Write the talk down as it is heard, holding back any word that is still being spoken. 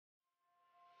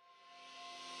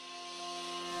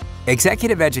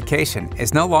Executive education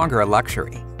is no longer a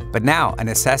luxury, but now a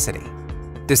necessity.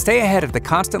 To stay ahead of the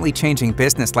constantly changing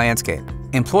business landscape,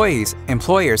 employees,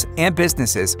 employers, and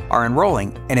businesses are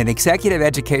enrolling in an executive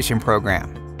education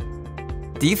program.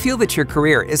 Do you feel that your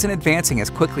career isn't advancing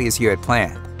as quickly as you had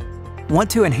planned?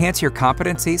 Want to enhance your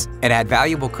competencies and add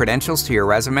valuable credentials to your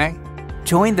resume?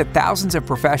 Join the thousands of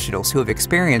professionals who have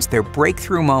experienced their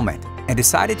breakthrough moment and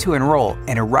decided to enroll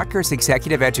in a Rutgers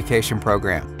Executive Education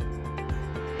Program.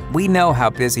 We know how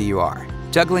busy you are,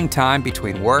 juggling time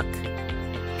between work,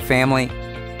 family,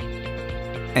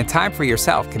 and time for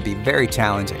yourself can be very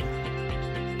challenging.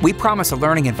 We promise a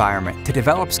learning environment to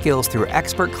develop skills through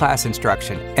expert class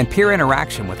instruction and peer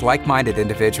interaction with like-minded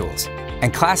individuals,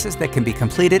 and classes that can be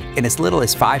completed in as little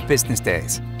as 5 business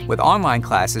days, with online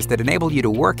classes that enable you to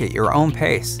work at your own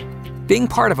pace. Being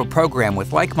part of a program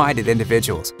with like-minded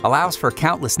individuals allows for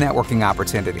countless networking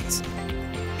opportunities.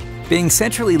 Being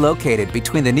centrally located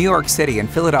between the New York City and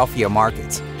Philadelphia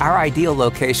markets, our ideal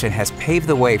location has paved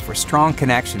the way for strong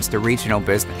connections to regional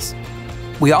business.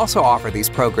 We also offer these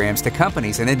programs to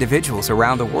companies and individuals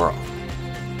around the world.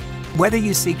 Whether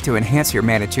you seek to enhance your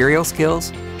managerial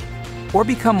skills or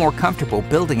become more comfortable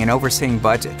building and overseeing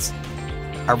budgets,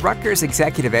 our Rutgers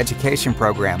Executive Education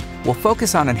Program will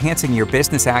focus on enhancing your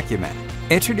business acumen,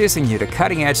 introducing you to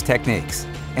cutting-edge techniques,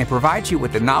 and provide you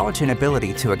with the knowledge and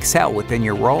ability to excel within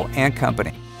your role and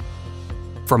company.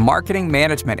 From marketing,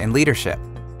 management, and leadership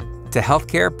to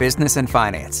healthcare, business, and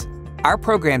finance, our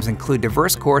programs include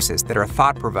diverse courses that are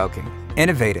thought-provoking,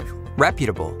 innovative,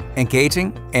 reputable,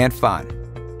 engaging, and fun.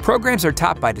 Programs are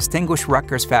taught by distinguished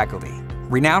Rutgers faculty,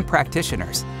 renowned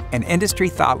practitioners, and industry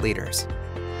thought leaders.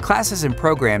 Classes and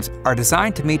programs are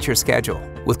designed to meet your schedule,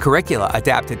 with curricula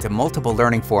adapted to multiple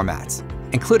learning formats,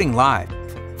 including live,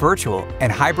 virtual,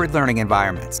 and hybrid learning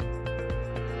environments.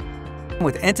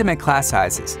 With intimate class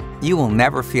sizes, you will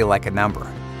never feel like a number.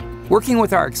 Working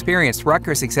with our experienced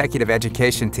Rutgers Executive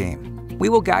Education Team, we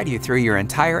will guide you through your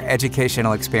entire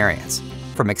educational experience,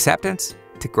 from acceptance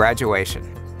to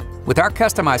graduation. With our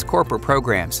customized corporate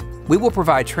programs, we will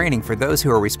provide training for those who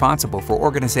are responsible for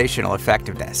organizational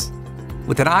effectiveness.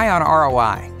 With an eye on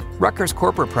ROI, Rutgers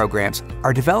corporate programs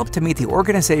are developed to meet the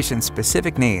organization's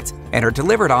specific needs and are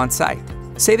delivered on-site,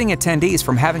 saving attendees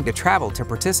from having to travel to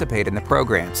participate in the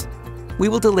programs. We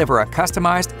will deliver a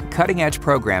customized, cutting-edge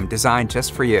program designed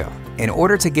just for you in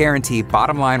order to guarantee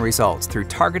bottom-line results through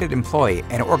targeted employee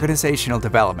and organizational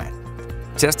development,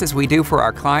 just as we do for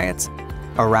our clients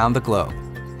around the globe.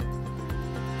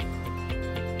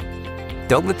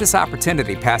 Don't let this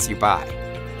opportunity pass you by.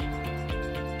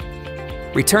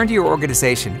 Return to your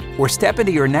organization or step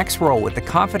into your next role with the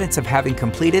confidence of having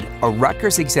completed a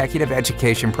Rutgers Executive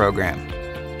Education Program.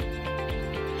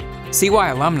 See why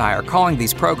alumni are calling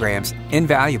these programs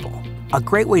invaluable, a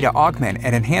great way to augment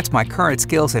and enhance my current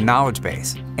skills and knowledge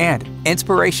base, and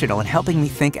inspirational in helping me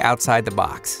think outside the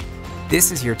box.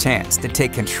 This is your chance to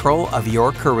take control of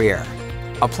your career.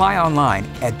 Apply online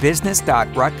at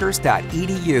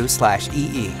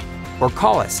business.rutgers.edu/EE or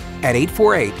call us at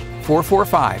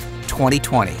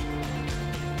 848-445-2020.